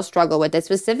I still struggle with it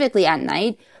specifically at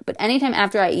night. But anytime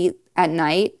after I eat at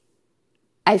night,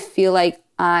 I feel like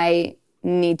I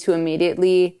need to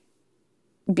immediately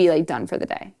be like done for the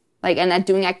day. Like, and that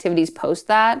doing activities post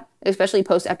that, especially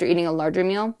post after eating a larger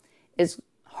meal, is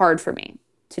hard for me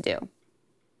to do.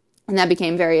 And that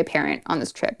became very apparent on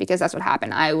this trip, because that's what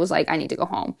happened. I was like, I need to go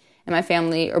home. And my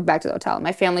family, or back to the hotel,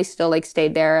 my family still like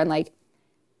stayed there and like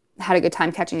had a good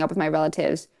time catching up with my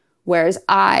relatives. Whereas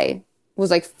I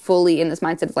was like fully in this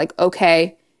mindset of like,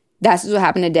 okay, this is what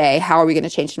happened today. How are we going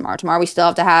to change tomorrow? Tomorrow we still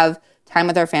have to have time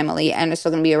with our family, and it's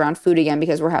still going to be around food again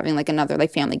because we're having like another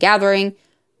like family gathering.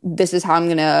 This is how I'm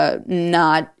going to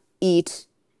not eat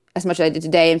as much as I did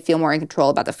today and feel more in control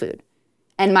about the food.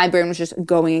 And my brain was just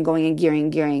going and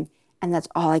gearing. And that's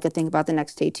all I could think about the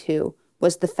next day too,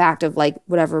 was the fact of like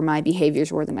whatever my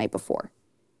behaviors were the night before.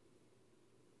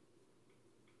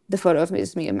 The photo of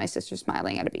me and my sister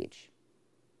smiling at a beach.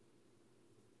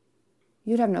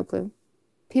 You'd have no clue.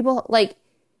 People like,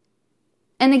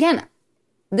 and again,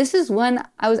 this is when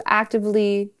I was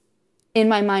actively in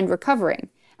my mind recovering.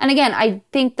 And again, I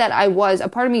think that a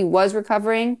part of me was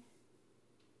recovering,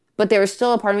 but there was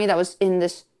still a part of me that was in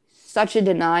this such a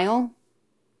denial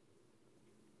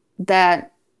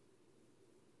that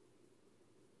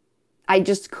I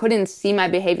just couldn't see my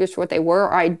behaviors for what they were,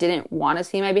 or I didn't want to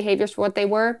see my behaviors for what they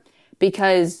were,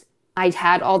 because I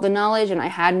had all the knowledge and I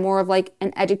had more of like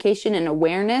an education and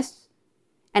awareness.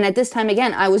 And at this time,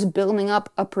 again, I was building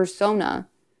up a persona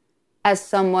as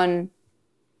someone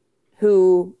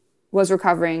who was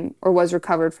recovering or was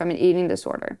recovered from an eating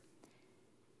disorder.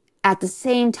 At the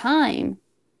same time,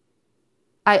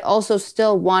 I also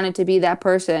still wanted to be that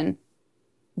person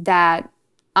that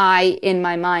I, in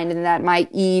my mind, and that my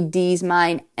ED's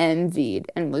mind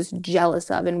envied and was jealous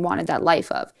of and wanted that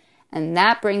life of. And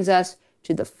that brings us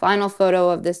to the final photo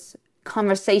of this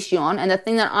conversation, and the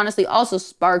thing that honestly also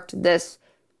sparked this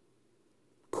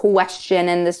question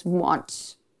and this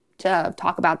want to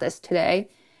talk about this today.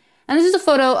 And this is a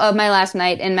photo of my last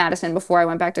night in Madison before I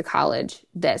went back to college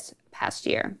this past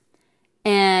year.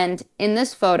 And in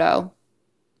this photo,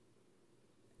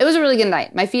 it was a really good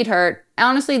night. My feet hurt.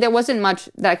 Honestly, there wasn't much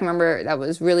that I can remember that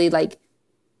was really like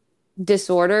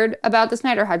disordered about this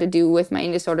night or had to do with my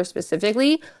eating disorder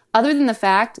specifically, other than the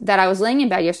fact that I was laying in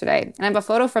bed yesterday and I have a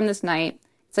photo from this night.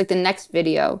 It's like the next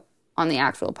video on the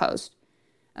actual post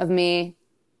of me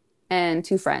and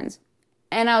 2 friends.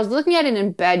 And I was looking at it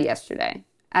in bed yesterday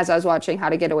as I was watching How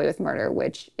to Get Away with Murder,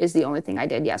 which is the only thing I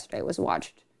did yesterday, was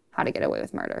watched How to Get Away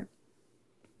with Murder.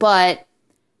 But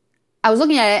I was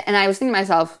looking at it and I was thinking to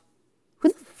myself, who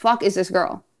the fuck is this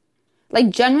girl? Like,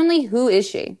 genuinely, who is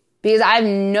she? because I have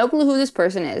no clue who this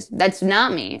person is. That's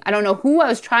not me. I don't know who I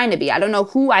was trying to be. I don't know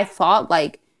who I thought,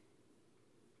 like,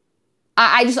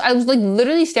 I was like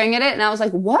literally staring at it and I was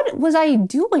like, what was I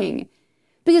doing?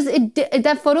 Because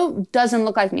that photo doesn't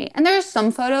look like me. And there are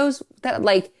some photos that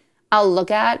like I'll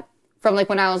look at from like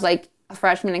when I was like a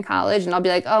freshman in college and I'll be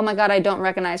like, oh my God, I don't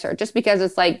recognize her. Just because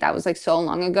it's like, that was like so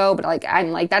long ago, but like,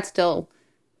 I'm like, that still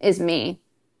is me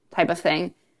type of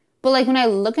thing. But like when I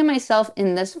look at myself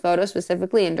in this photo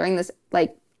specifically and during this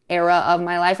like era of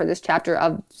my life or this chapter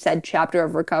of said chapter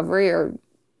of recovery or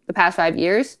the past 5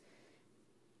 years,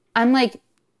 I'm like,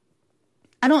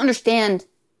 I don't understand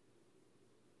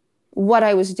what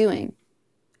I was doing.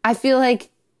 I feel like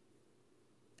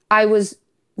I was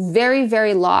very,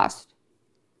 very lost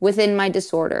within my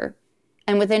disorder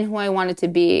and within who I wanted to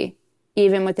be,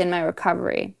 even within my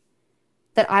recovery,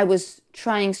 that I was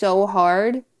trying so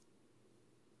hard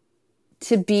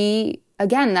to be,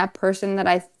 again, that person that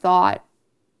I thought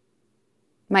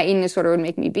my eating disorder would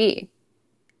make me be.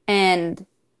 And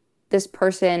this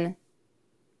person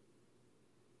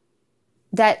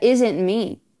that isn't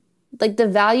me. Like the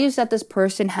values that this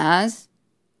person has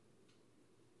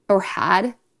or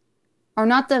had are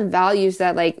not the values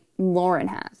that like Lauren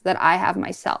has, that I have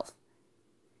myself.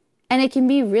 And it can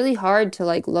be really hard to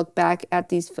like look back at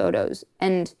these photos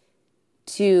and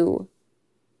to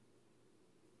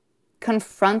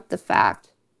confront the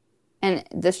fact and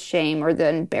the shame or the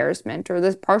embarrassment or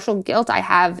the partial guilt I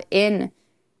have in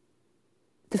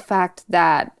the fact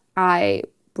that I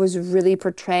was really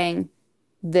portraying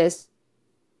this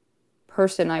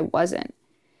person I wasn't.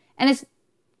 And it's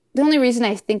the only reason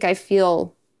I think I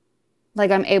feel like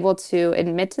I'm able to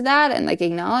admit to that and like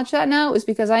acknowledge that now is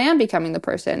because I am becoming the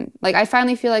person. Like I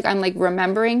finally feel like I'm like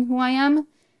remembering who I am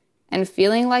and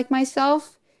feeling like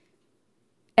myself.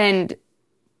 And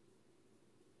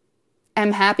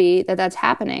I'm happy that that's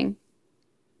happening.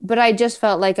 But I just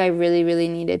felt like I really, really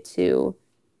needed to,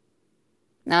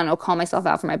 I don't know, call myself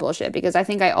out for my bullshit, because I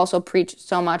think I also preach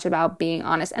so much about being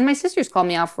honest. And my sisters called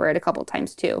me out for it a couple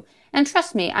times too. And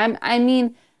trust me, I'm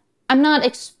not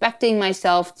expecting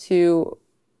myself to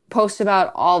post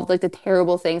about all of like the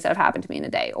terrible things that have happened to me in a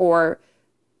day, or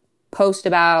post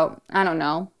about, I don't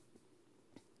know,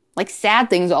 like sad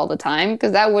things all the time,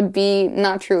 because that would be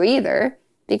not true either,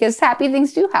 because happy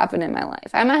things do happen in my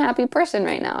life. I'm a happy person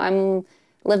right now. I'm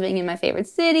living in my favorite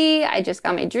city. I just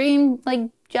got my dream like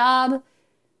job.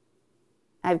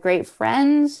 I have great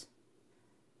friends.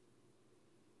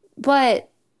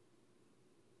 But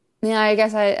yeah, I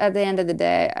guess at the end of the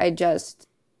day, I just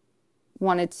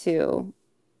wanted to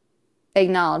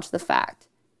acknowledge the fact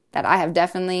that I have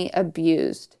definitely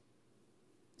abused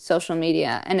social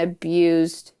media and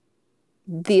abused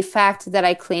the fact that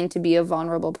I claim to be a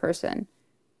vulnerable person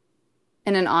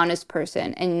and an honest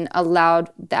person, and allowed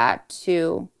that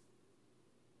to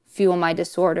fuel my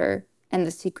disorder and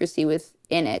the secrecy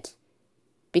within it,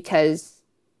 because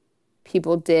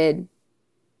people did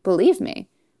believe me.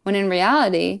 When in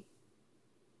reality,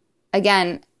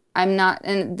 again, I'm not,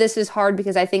 and this is hard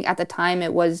because I think at the time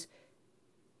it was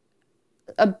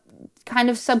a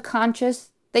kind of subconscious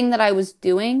thing that I was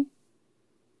doing.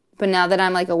 But now that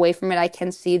I'm like away from it, I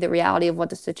can see the reality of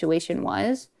what the situation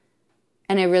was.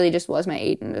 And it really just was my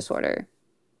eating disorder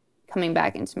coming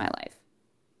back into my life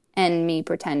and me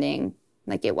pretending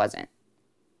like it wasn't.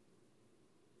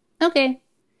 Okay.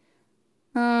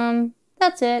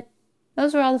 That's it.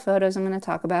 Those are all the photos I'm going to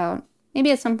talk about.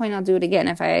 Maybe at some point I'll do it again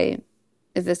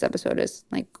if this episode is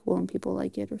like cool and people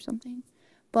like it or something.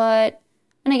 But,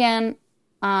 and again,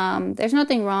 there's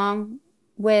nothing wrong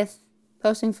with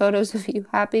posting photos of you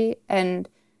happy and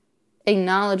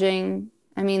acknowledging,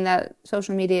 that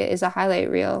social media is a highlight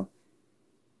reel.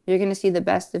 You're going to see the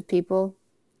best of people.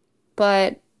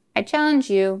 But I challenge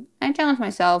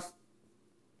myself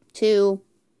to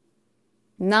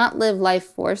not live life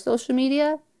for social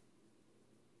media,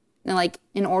 and like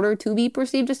in order to be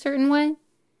perceived a certain way.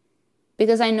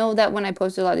 Because I know that when I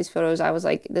posted a lot of these photos, I was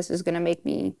like, this is going to make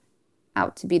me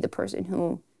out to be the person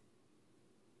who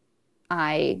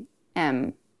I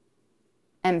am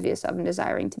envious of and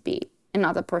desiring to be, and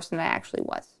not the person that I actually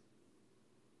was,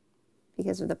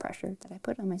 because of the pressure that I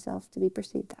put on myself to be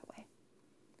perceived that way.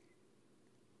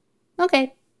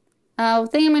 Okay. The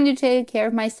thing I'm going to do to take care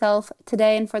of myself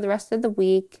today and for the rest of the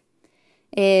week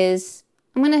is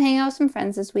I'm going to hang out with some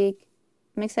friends this week.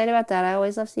 I'm excited about that. I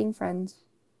always love seeing friends.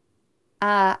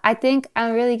 I think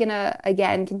I'm really going to,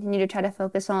 again, continue to try to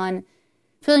focus on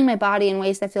filling my body in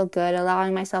ways that feel good,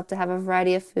 allowing myself to have a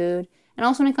variety of food. And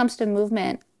also when it comes to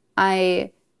movement,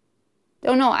 I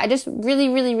don't know. I just really,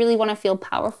 really, really want to feel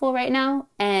powerful right now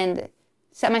and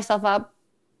set myself up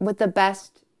with the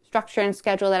best structure and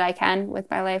schedule that I can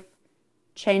with my life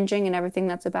changing and everything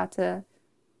that's about to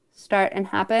start and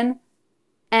happen.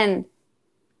 And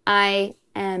I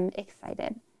am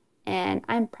excited and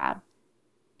I'm proud.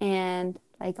 And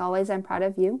like always, I'm proud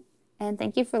of you. And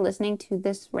thank you for listening to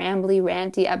this rambly,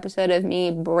 ranty episode of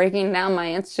me breaking down my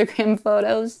Instagram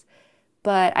photos.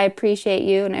 But I appreciate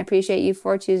you, and I appreciate you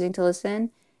for choosing to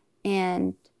listen.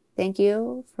 And thank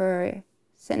you for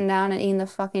sitting down and eating the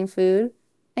fucking food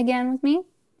again with me.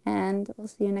 And we'll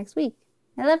see you next week.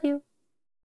 I love you.